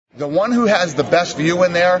the one who has the best view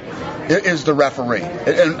in there is the referee.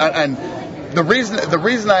 And the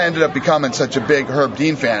reason I ended up becoming such a big Herb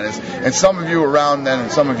Dean fan is, and some of you were around then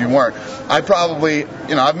and some of you weren't, I probably,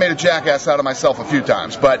 I've made a jackass out of myself a few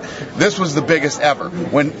times, but this was the biggest ever.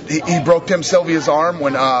 When he broke Tim Sylvia's arm,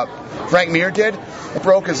 when Frank Mir did, it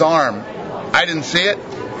broke his arm. I didn't see it.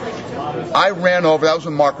 I ran over. That was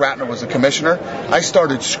when Mark Ratner was the commissioner. I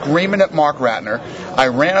started screaming at Mark Ratner. I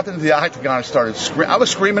ran up into the octagon and started screaming. I was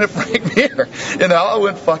screaming at Frank Mir. I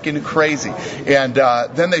went fucking crazy. And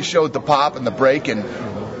then they showed the pop and the break. And,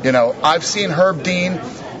 I've seen Herb Dean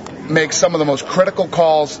make some of the most critical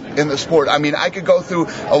calls in the sport. I mean, I could go through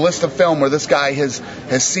a list of film where this guy has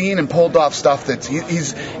seen and pulled off stuff that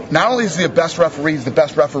he's not only is he the best referee, he's the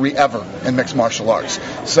best referee ever in mixed martial arts.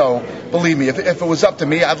 So, believe me, if it was up to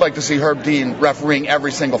me, I'd like to see Herb Dean refereeing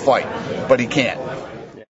every single fight, but he can't.